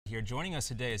here. Joining us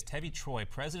today is Tevi,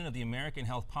 president of the American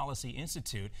Health Policy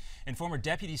Institute and former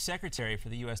deputy secretary for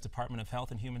the U.S. Department of Health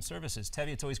and Human Services. Tevi,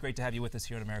 it's always great to have you with us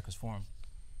here at America's Forum.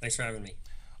 Thanks for having me.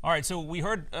 All right, so we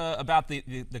heard about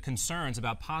the concerns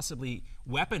about possibly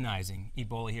weaponizing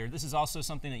Ebola here. This is also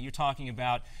something that you're talking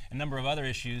about, a number of other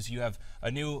issues. You have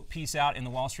a new piece out in the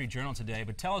Wall Street Journal today,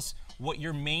 but tell us what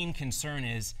your main concern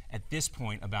is at this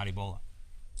point about Ebola.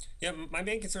 Yeah, my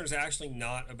main concern is actually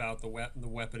not about the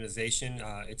weaponization.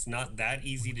 It's not that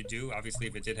easy to do. Obviously,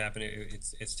 if it did happen,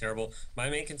 it's terrible. My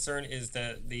main concern is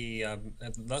that the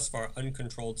thus far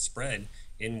uncontrolled spread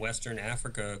in Western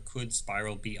Africa could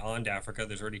spiral beyond Africa.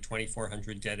 There's already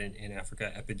 2,400 dead in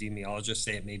Africa. Epidemiologists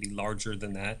say it may be larger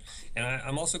than that. And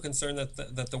I'm also concerned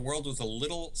that the world was a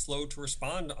little slow to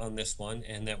respond on this one,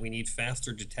 and that we need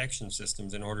faster detection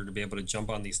systems in order to be able to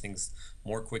jump on these things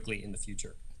more quickly in the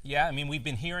future. Yeah, I mean, we've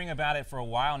been hearing about it for a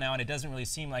while now, and it doesn't really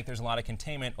seem like there's a lot of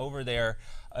containment over there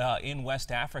in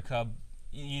West Africa.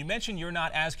 You mentioned you're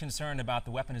not as concerned about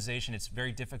the weaponization. It's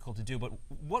very difficult to do, but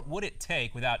what would it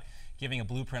take, without giving a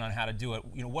blueprint on how to do it?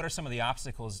 You know, what are some of the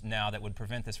obstacles now that would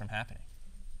prevent this from happening?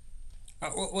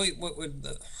 What would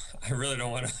I really don't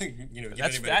want to, give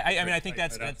that's, anybody. I mean, I think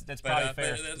that's probably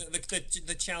fair.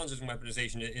 The challenge with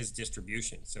weaponization is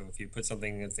distribution. So if you put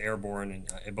something that's airborne, and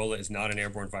Ebola is not an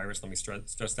airborne virus, let me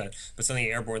stress that, but something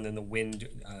airborne, then the wind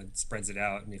spreads it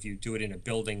out. And if you do it in a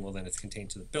building, well, then it's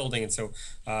contained to the building. And so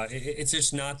it's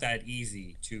just not that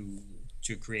easy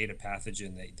to create a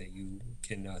pathogen that you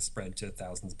can spread to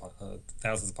thousands upon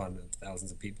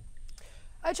thousands of people.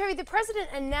 Tevi, the president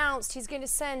announced he's going to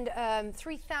send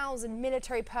 3,000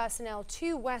 military personnel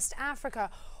to West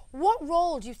Africa. What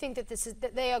role do you think that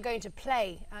they are going to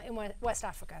play in West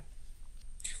Africa?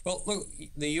 Well, look,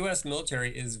 the U.S.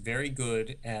 military is very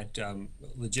good at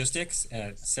logistics,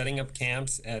 at setting up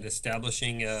camps, at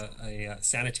establishing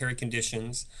sanitary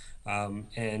conditions,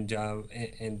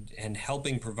 and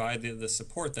helping provide the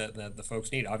support that the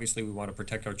folks need. Obviously, we want to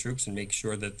protect our troops and make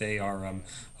sure that they are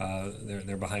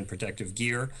they're behind protective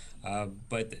gear,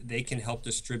 but they can help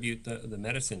distribute the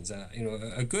medicines.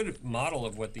 A good model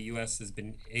of what the U.S. has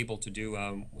been able to do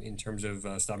in terms of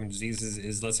stopping diseases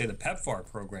is, let's say, the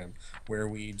PEPFAR program, where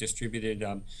we distributed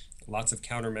lots of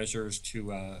countermeasures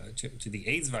to the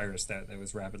AIDS virus that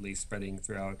was rapidly spreading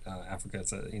throughout Africa.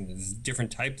 It's a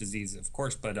different type disease, of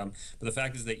course, but the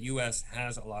fact is that U.S.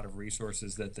 has a lot of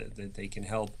resources that they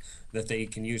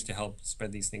can use to help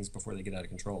spread these things before they get out of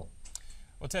control.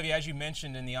 Well, Tevi, as you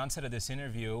mentioned in the onset of this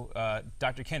interview,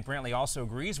 Dr. Kent Brantley also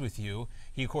agrees with you.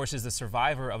 He, of course, is the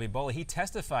survivor of Ebola. He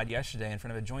testified yesterday in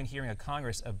front of a joint hearing of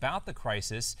Congress about the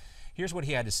crisis. Here's what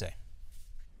he had to say.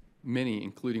 Many,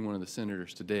 including one of the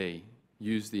senators today,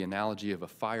 use the analogy of a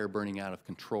fire burning out of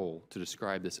control to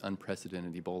describe this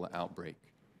unprecedented Ebola outbreak.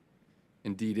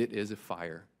 Indeed, it is a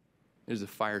fire. It is a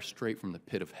fire straight from the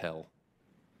pit of hell.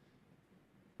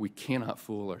 We cannot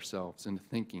fool ourselves into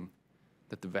thinking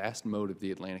that the vast moat of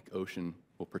the Atlantic Ocean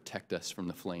will protect us from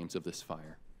the flames of this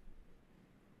fire.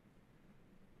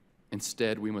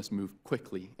 Instead, we must move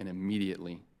quickly and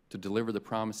immediately to deliver the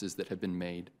promises that have been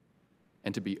made,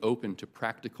 and to be open to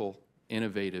practical,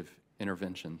 innovative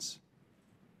interventions.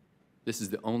 This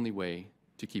is the only way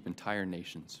to keep entire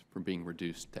nations from being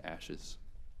reduced to ashes.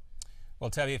 Well,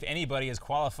 Tevi, if anybody is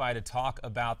qualified to talk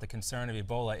about the concern of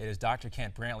Ebola, it is Dr.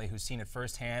 Kent Brantley, who's seen it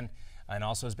firsthand and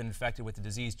also has been infected with the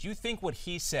disease. Do you think what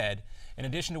he said, in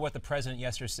addition to what the president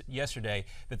yesterday,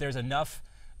 that there's enough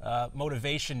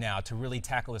motivation now to really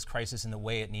tackle this crisis in the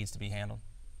way it needs to be handled?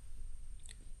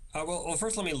 Well,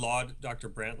 first let me laud Dr.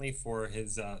 Brantley for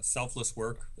his selfless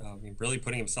work, really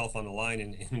putting himself on the line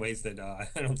in ways that I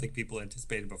don't think people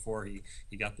anticipated before he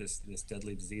got this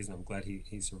deadly disease, and I'm glad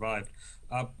he survived.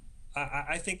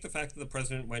 I think the fact that the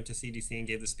president went to CDC and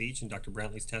gave the speech, and Dr.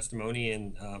 Brantley's testimony,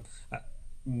 and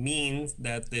means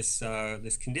that this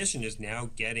condition is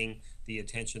now getting the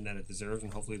attention that it deserves,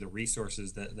 and hopefully the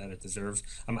resources that it deserves.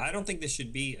 I don't think this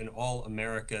should be an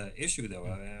all-America issue, though.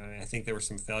 I think there were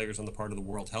some failures on the part of the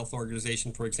World Health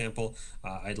Organization, for example.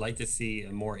 I'd like to see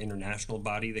a more international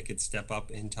body that could step up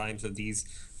in times of these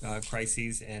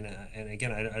crises. And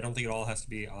again, I don't think it all has to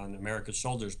be on America's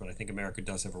shoulders, but I think America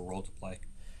does have a role to play.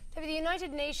 The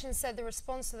United Nations said the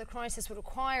response to the crisis would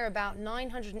require about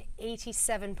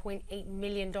 $987.8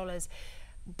 million.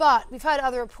 But we've heard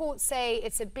other reports say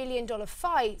it's $1 billion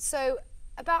fight. So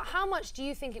about how much do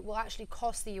you think it will actually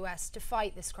cost the U.S. to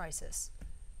fight this crisis?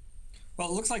 Well,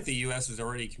 it looks like the U.S. has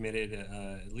already committed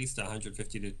at least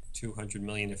 150 to 200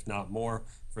 million, if not more,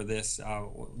 for this.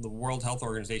 The World Health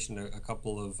Organization a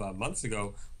couple of months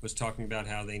ago was talking about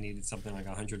how they needed something like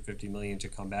 150 million to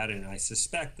combat it. And I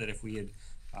suspect that if we had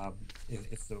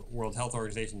If the World Health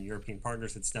Organization, the European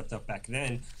partners had stepped up back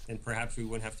then perhaps we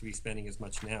wouldn't have to be spending as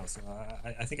much now. So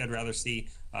I think I'd rather see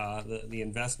the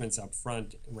investments up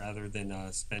front rather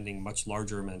than spending much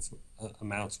larger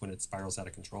amounts when it spirals out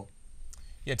of control.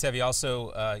 Yeah, Tevi,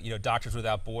 also, Doctors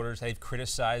Without Borders, they've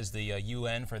criticized the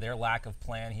UN for their lack of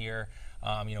plan here.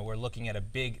 We're looking at a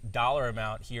big dollar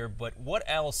amount here, but what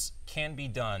else can be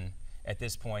done at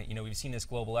this point? We've seen this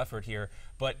global effort here,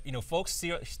 but, folks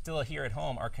still here at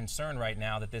home are concerned right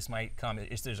now that this might come.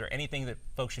 Is there anything that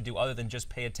folks should do other than just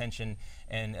pay attention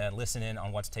and listen in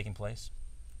on what's taking place?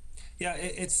 Yeah,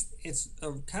 it's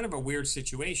kind of a weird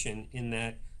situation in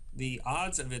that the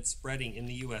odds of it spreading in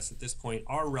the U.S. at this point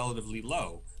are relatively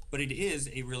low, but it is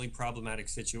a really problematic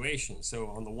situation. So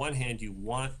on the one hand, you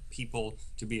want people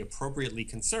to be appropriately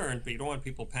concerned, but you don't want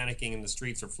people panicking in the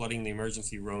streets or flooding the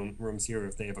emergency rooms here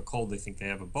if they have a cold, they think they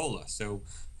have Ebola. So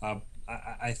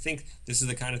I think this is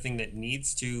the kind of thing that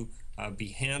needs to be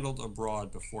handled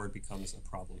abroad before it becomes a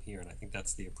problem here, and I think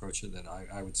that's the approach that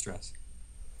I would stress.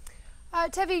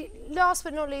 Tevi, last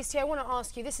but not least here, I want to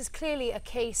ask you, this is clearly a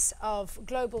case of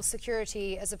global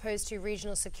security as opposed to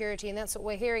regional security, and that's what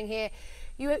we're hearing here.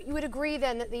 You would agree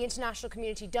then that the international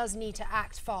community does need to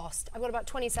act fast? I've got about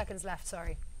 20 seconds left,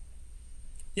 sorry.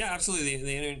 Yeah, absolutely.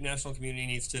 The international community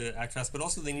needs to act fast, but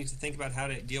also they need to think about how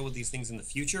to deal with these things in the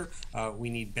future. We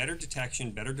need better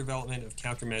detection, better development of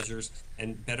countermeasures,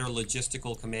 and better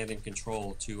logistical command and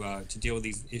control to deal with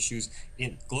these issues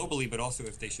globally, but also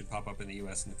if they should pop up in the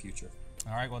U.S. in the future.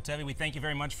 All right, well, Tevi, we thank you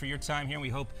very much for your time here. We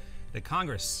hope that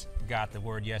Congress got the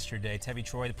word yesterday. Tevi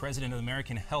Troy, the president of the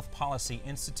American Health Policy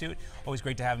Institute. Always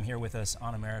great to have him here with us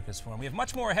on America's Forum. We have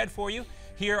much more ahead for you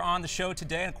here on the show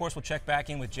today. And of course, we'll check back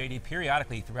in with JD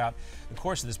periodically throughout the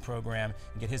course of this program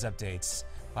and get his updates.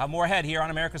 We'll have more ahead here on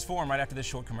America's Forum right after this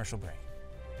short commercial break.